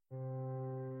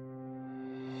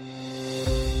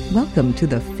Welcome to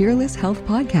the Fearless Health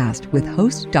Podcast with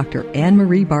host Dr.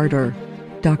 Anne-Marie Barter.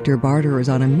 Dr. Barter is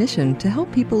on a mission to help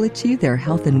people achieve their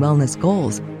health and wellness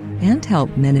goals and help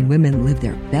men and women live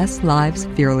their best lives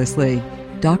fearlessly.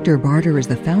 Dr. Barter is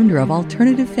the founder of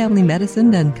Alternative Family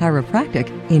Medicine and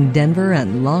Chiropractic in Denver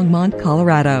and Longmont,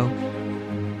 Colorado.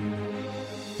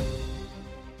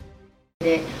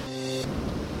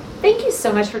 Thank you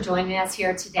so much for joining us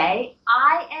here today.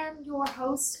 I am your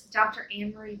host, Dr.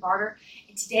 Anne-Marie Barter,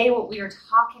 and today what we are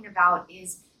talking about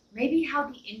is maybe how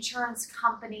the insurance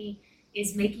company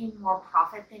is making more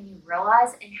profit than you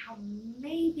realize and how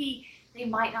maybe they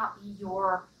might not be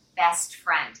your best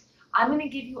friend. I'm going to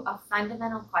give you a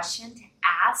fundamental question to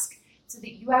ask so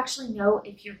that you actually know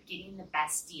if you're getting the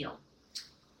best deal.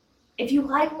 If you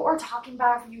like what we're talking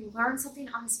about, if you learned something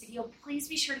on this video, please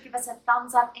be sure to give us a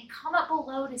thumbs up and comment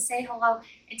below to say hello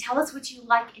and tell us what you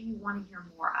like and you want to hear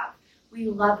more of. We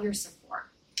love your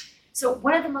support. So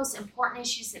one of the most important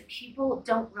issues that people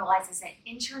don't realize is that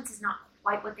insurance is not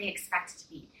quite what they expect it to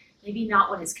be, maybe not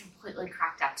what it's completely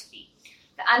cracked up to be.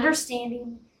 The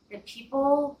understanding that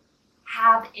people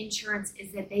have insurance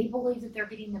is that they believe that they're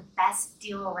getting the best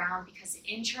deal around because the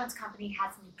insurance company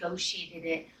has negotiated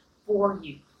it for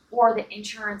you, or the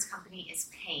insurance company is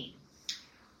paying.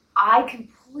 I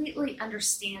completely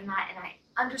understand that, and I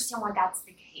understand why that's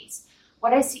the case.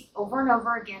 What I see over and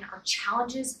over again are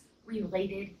challenges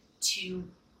related to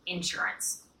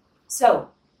insurance. So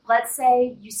let's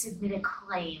say you submit a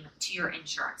claim to your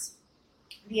insurance.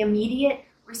 The immediate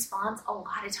response a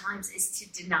lot of times is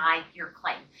to deny your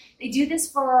claim. They do this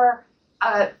for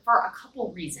a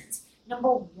couple reasons. Number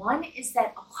one is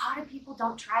that a lot of people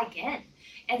don't try again.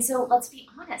 And so let's be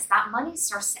honest, that money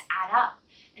starts to add up.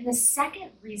 And the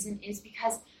second reason is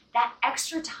because that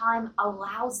extra time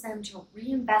allows them to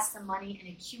reinvest the money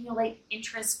and accumulate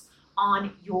interest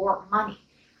on your money.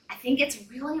 I think it's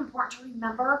really important to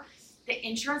remember that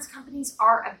insurance companies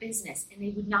are a business and they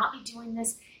would not be doing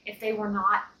this if they were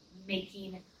not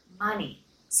making money.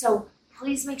 So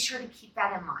please make sure to keep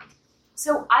that in mind.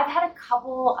 So I've had a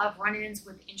couple of run-ins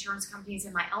with insurance companies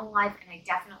in my own life, and I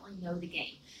definitely know the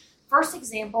game. First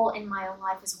example in my own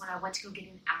life is when I went to go get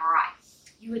an MRI.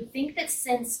 You would think that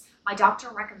since my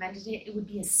doctor recommended it, it would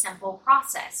be a simple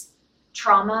process.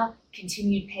 Trauma,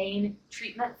 continued pain,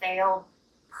 treatment failed,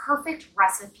 perfect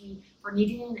recipe for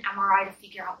needing an MRI to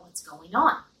figure out what's going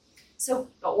on. So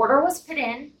the order was put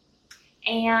in,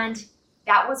 and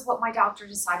that was what my doctor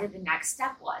decided the next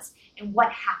step was. And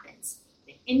what happens?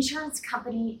 The insurance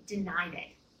company denied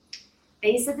it.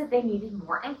 They said that they needed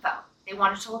more info. They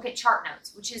wanted to look at chart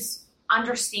notes, which is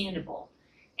understandable.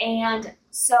 And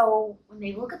so when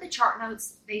they look at the chart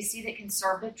notes, they see that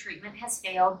conservative treatment has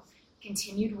failed,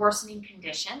 continued worsening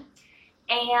condition,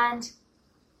 and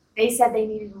they said they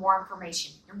needed more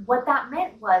information. And what that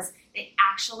meant was they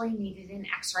actually needed an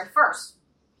x-ray first.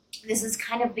 This is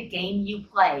kind of the game you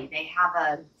play. They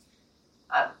have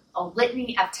a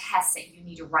litany of tests that you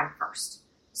need to run first.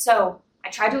 So I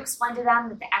tried to explain to them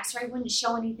that the x-ray wouldn't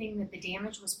show anything, that the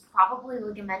damage was probably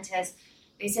ligamentous.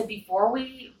 They said, before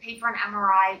we pay for an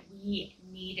MRI, we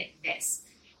need this.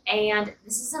 And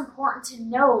this is important to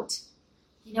note,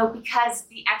 because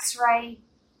the x-ray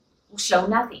will show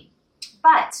nothing.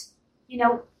 But,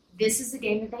 this is the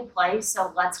game that they play,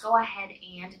 so let's go ahead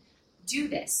and do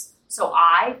this. So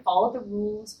I followed the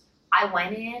rules. I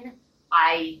went in,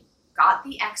 I got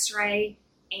the x-ray,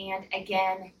 and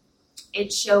again,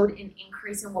 it showed an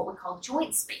increase in what we call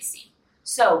joint spacing.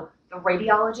 So the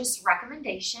radiologist's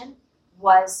recommendation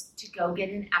was to go get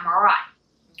an MRI.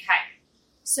 Okay,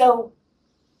 so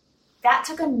that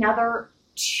took another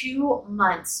 2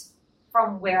 months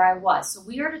from where I was. So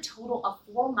we are at a total of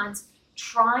 4 months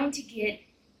trying to get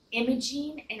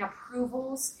imaging and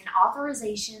approvals and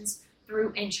authorizations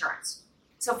through insurance.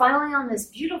 So finally, on this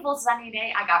beautiful sunny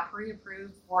day, I got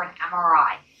pre-approved for an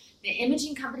MRI. The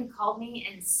imaging company called me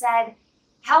and said,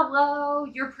 hello,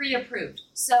 you're pre-approved.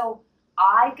 So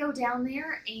I go down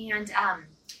there and I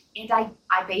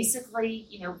basically,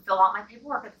 fill out my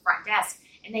paperwork at the front desk,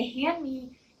 and they hand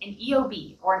me an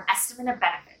EOB, or an estimate of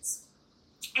benefits.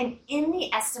 And in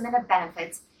the estimate of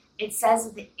benefits, it says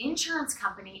that the insurance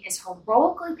company is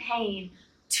heroically paying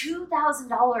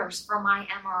 $2,000 for my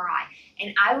MRI,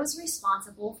 and I was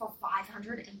responsible for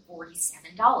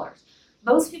 $547.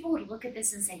 Most people would look at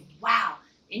this and say, wow,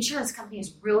 the insurance company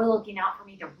is really looking out for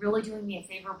me. They're really doing me a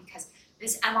favor because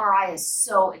this MRI is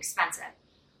so expensive.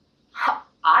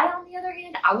 I, on the other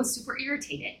hand, I was super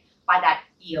irritated by that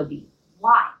EOB.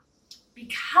 Why?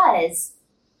 Because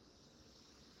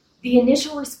the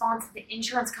initial response that the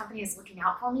insurance company is looking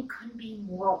out for me couldn't be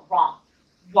more wrong.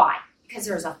 Why? because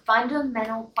there's a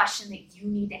fundamental question that you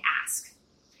need to ask.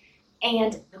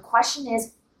 And the question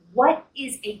is, what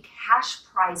is a cash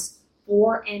price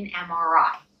for an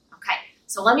MRI? Okay,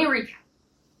 so let me recap.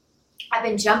 I've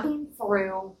been jumping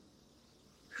through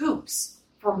hoops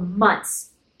for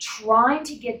months trying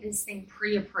to get this thing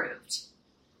pre-approved.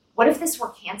 What if this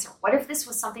were cancer? What if this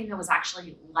was something that was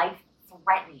actually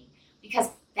life-threatening? Because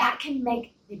that can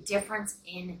make the difference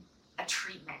in a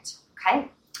treatment, okay?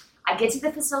 I get to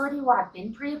the facility where I've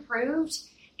been pre-approved,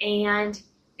 and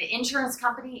the insurance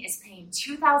company is paying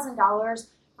 $2,000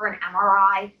 for an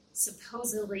MRI.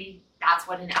 Supposedly, that's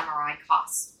what an MRI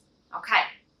costs. Okay,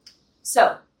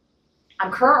 so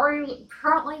I'm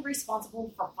currently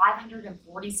responsible for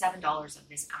 $547 of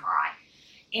this MRI.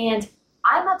 And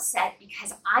I'm upset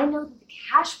because I know that the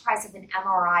cash price of an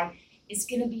MRI is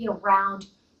going to be around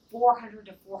 $400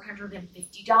 to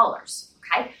 $450,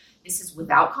 okay? This is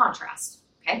without contrast,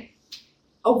 okay?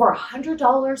 Over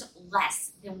 $100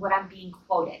 less than what I'm being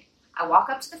quoted. I walk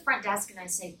up to the front desk and I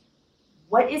say,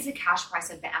 what is the cash price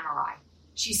of the MRI?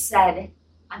 She said,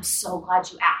 I'm so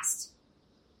glad you asked,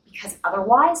 because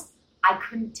otherwise I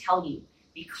couldn't tell you.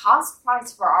 The cost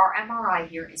price for our MRI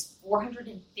here is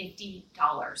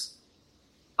 $450.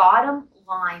 Bottom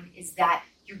line is that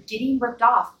you're getting ripped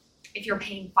off if you're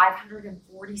paying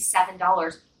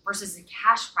 $547 versus the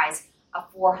cash price of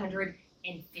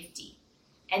 $450.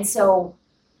 And so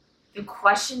the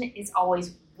question is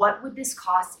always, what would this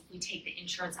cost if we take the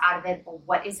insurance out of it, or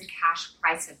what is the cash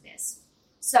price of this?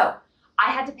 So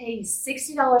I had to pay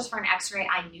 $60 for an x-ray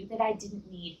I knew that I didn't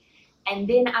need, and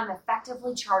then I'm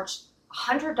effectively charged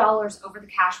 $100 over the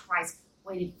cash price,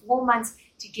 waited 4 months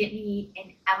to get me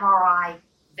an MRI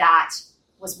that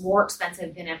was more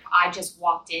expensive than if I just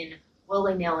walked in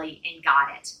willy-nilly and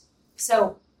got it.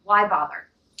 So why bother?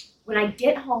 When I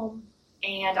get home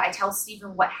and I tell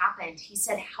Stephen what happened, he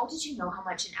said, how did you know how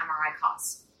much an MRI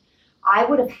costs? I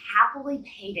would have happily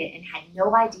paid it and had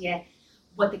no idea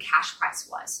what the cash price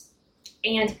was.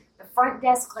 And the front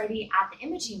desk lady at the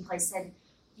imaging place said,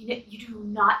 you do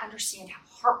not understand how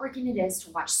heartbreaking it is to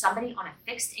watch somebody on a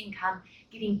fixed income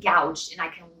getting gouged, and I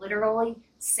can literally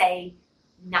say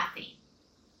nothing.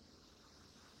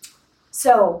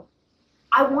 So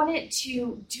I wanted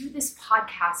to do this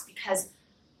podcast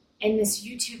and this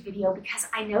YouTube video because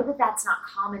I know that that's not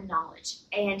common knowledge.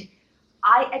 And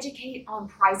I educate on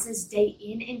prices day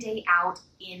in and day out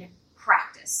in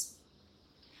practice.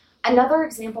 Another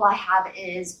example I have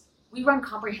is we run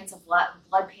comprehensive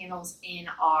blood panels in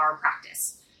our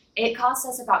practice. It costs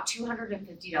us about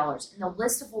 $250, and the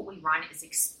list of what we run is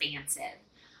expansive.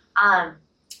 And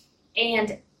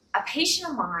a patient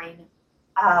of mine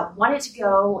wanted to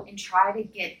go and try to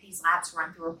get these labs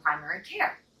run through a primary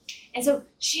care. And so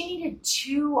she needed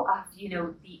 2 of,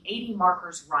 the 80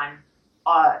 markers run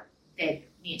that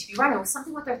needed to be run. It was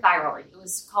something with their thyroid. It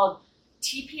was called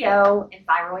TPO and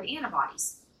thyroid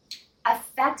antibodies.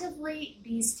 Effectively,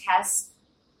 these tests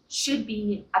should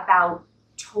be about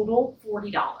total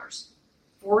 $40.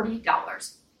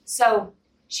 So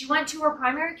she went to her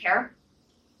primary care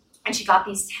and she got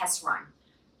these tests run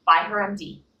by her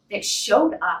MD that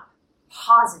showed up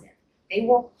positive. They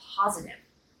were positive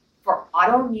for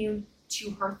autoimmune to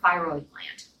her thyroid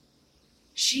gland.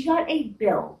 She got a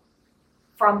bill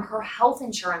from her health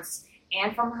insurance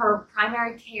and from her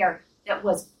primary care that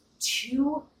was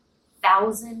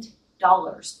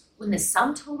 $2,000 when the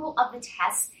sum total of the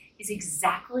tests is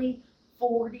exactly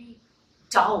 $40.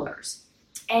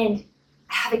 And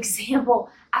I have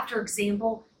example after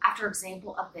example after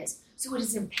example of this. So it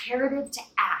is imperative to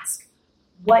ask,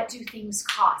 what do things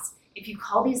cost? If you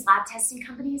call these lab testing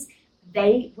companies,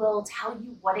 they will tell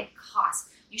you what it costs.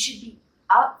 You should be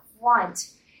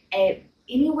upfront.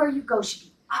 Anywhere you go should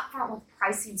be upfront with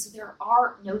pricing so there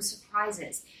are no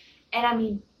surprises. And I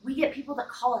mean, we get people that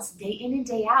call us day in and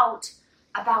day out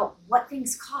about what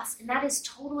things cost, and that is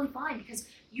totally fine because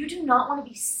you do not want to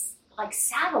be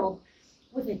saddled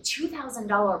with a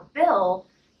 $2,000 bill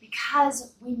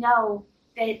because we know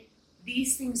that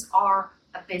these things are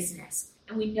a business,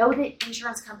 and we know that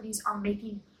insurance companies are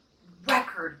making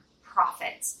record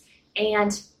profits,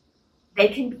 and they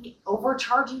can be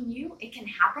overcharging you. It can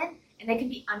happen, and they can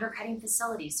be undercutting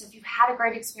facilities. So if you've had a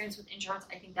great experience with insurance,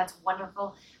 I think that's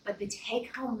wonderful. But the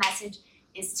take-home message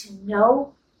is to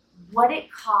know what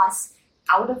it costs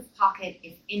out of pocket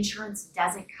if insurance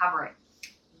doesn't cover it.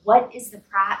 What is the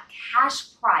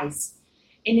cash price?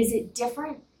 And is it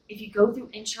different if you go through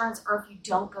insurance or if you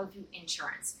don't go through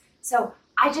insurance? So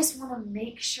I just want to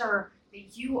make sure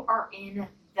that you are in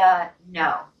the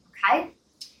know, okay?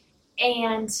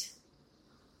 And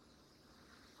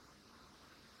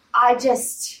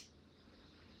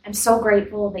I'm so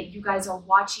grateful that you guys are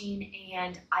watching,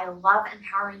 and I love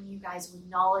empowering you guys with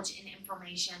knowledge and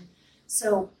information.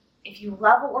 So if you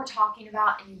love what we're talking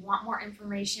about and you want more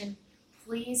information,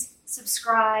 please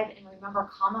subscribe, and remember,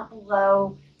 comment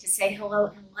below to say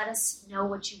hello and let us know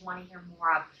what you want to hear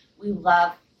more of. We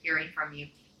love hearing from you.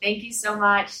 Thank you so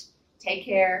much. Take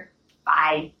care.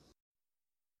 Bye.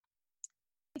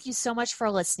 Thank you so much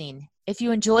for listening. If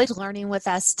you enjoyed learning with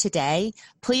us today,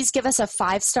 please give us a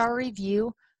 5-star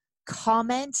review,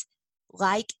 comment,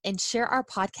 like, and share our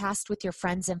podcast with your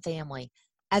friends and family.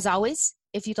 As always,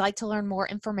 if you'd like to learn more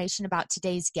information about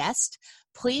today's guest,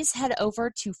 please head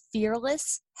over to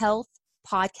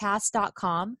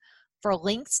fearlesshealthpodcast.com for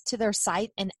links to their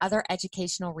site and other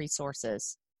educational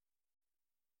resources.